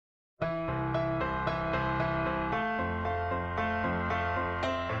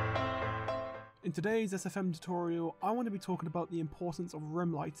In today's SFM tutorial, I want to be talking about the importance of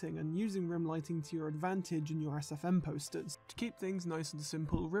rim lighting and using rim lighting to your advantage in your SFM posters. To keep things nice and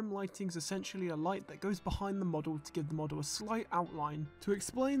simple, rim lighting is essentially a light that goes behind the model to give the model a slight outline. To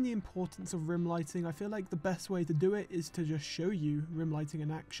explain the importance of rim lighting, I feel like the best way to do it is to just show you rim lighting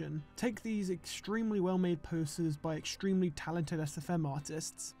in action. Take these extremely well made posters by extremely talented SFM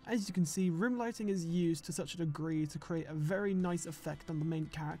artists. As you can see, rim lighting is used to such a degree to create a very nice effect on the main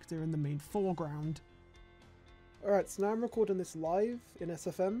character in the main foreground. Alright, so now I'm recording this live in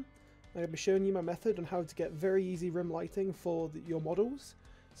SFM. I'm going to be showing you my method on how to get very easy rim lighting for your models.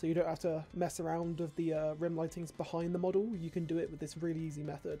 So you don't have to mess around with the rim lightings behind the model, you can do it with this really easy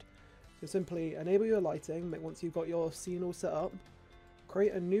method. So simply enable your lighting, once you've got your scene all set up,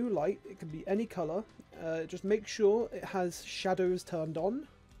 create a new light, it can be any colour, just make sure it has shadows turned on,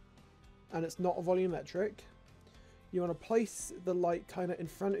 and it's not volumetric. You want to place the light kind of in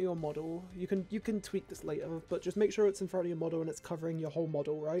front of your model. You can tweak this later, but just make sure it's in front of your model and it's covering your whole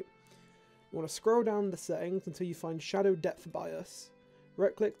model, right? You want to scroll down the settings until you find Shadow Depth Bias.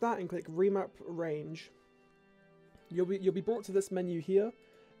 Right click that and click Remap Range. You'll be brought to this menu here.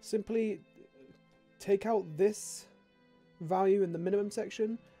 Simply take out this value in the minimum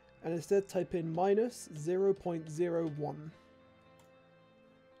section and instead type in minus 0.01.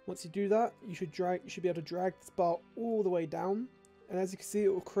 Once you do that, you should be able to drag this bar all the way down, and as you can see, it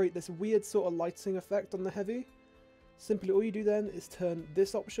will create this weird sort of lighting effect on the heavy. Simply all you do then is turn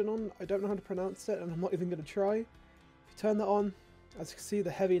this option on. I don't know how to pronounce it, and I'm not even going to try. If you turn that on, as you can see,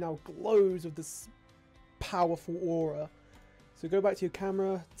 the heavy now glows with this powerful aura. So go back to your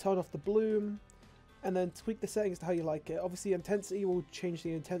camera, turn off the bloom, and then tweak the settings to how you like it. Obviously, intensity will change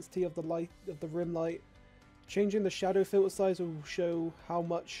the intensity of the light, of the rim light. Changing the shadow filter size will show how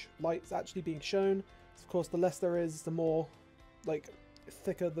much light is actually being shown. So of course, the less there is, the more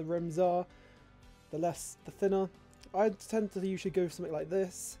thicker the rims are, the thinner. I tend to usually go for something like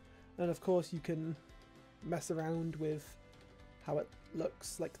this, and of course you can mess around with how it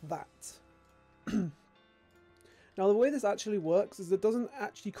looks like that. Now the way this actually works is it doesn't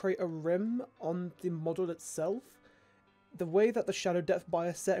actually create a rim on the model itself. The way that the shadow depth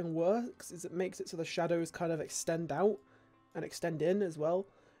bias setting works is it makes it so the shadows kind of extend out and extend in as well,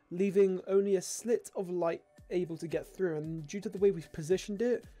 leaving only a slit of light able to get through, and due to the way we've positioned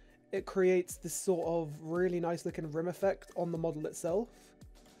it, it creates this sort of really nice looking rim effect on the model itself.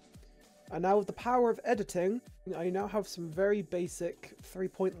 And now with the power of editing, I now have some very basic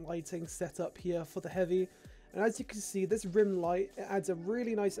 3-point lighting set up here for the heavy, and as you can see, this rim light, it adds a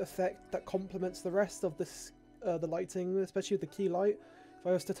really nice effect that complements the rest of this the lighting, especially with the key light. If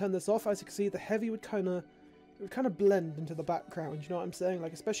I was to turn this off, as you can see, the heavy would kind of blend into the background, you know what I'm saying?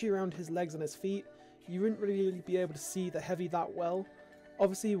 Like, especially around his legs and his feet, you wouldn't really be able to see the heavy that well.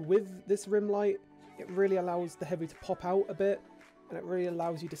 Obviously, with this rim light, it really allows the heavy to pop out a bit, and it really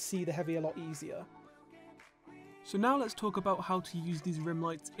allows you to see the heavy a lot easier. So now let's talk about how to use these rim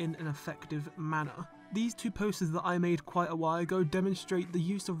lights in an effective manner. These two posters that I made quite a while ago demonstrate the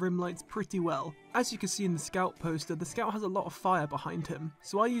use of rim lights pretty well. As you can see in the Scout poster, the Scout has a lot of fire behind him,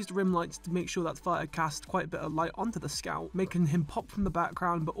 so I used rim lights to make sure that fire cast quite a bit of light onto the Scout, making him pop from the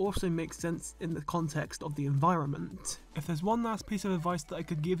background but also make sense in the context of the environment. If there's one last piece of advice that I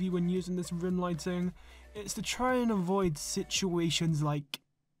could give you when using this rim lighting, it's to try and avoid situations like,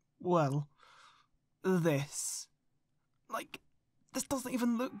 well, this. Like, this doesn't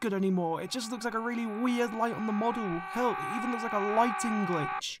even look good anymore, it just looks like a really weird light on the model. Hell, it even looks like a lighting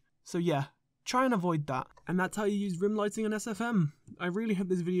glitch. So yeah, try and avoid that. And that's how you use rim lighting in SFM. I really hope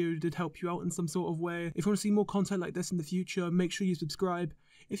this video did help you out in some sort of way. If you want to see more content like this in the future, make sure you subscribe.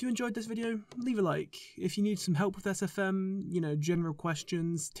 If you enjoyed this video, leave a like. If you need some help with SFM, you know, general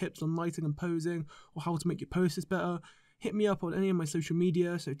questions, tips on lighting and posing, or how to make your posters better, hit me up on any of my social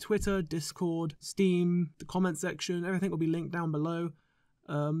media, so Twitter, Discord, Steam, the comment section, everything will be linked down below.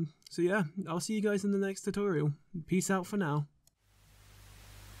 So yeah, I'll see you guys in the next tutorial. Peace out for now.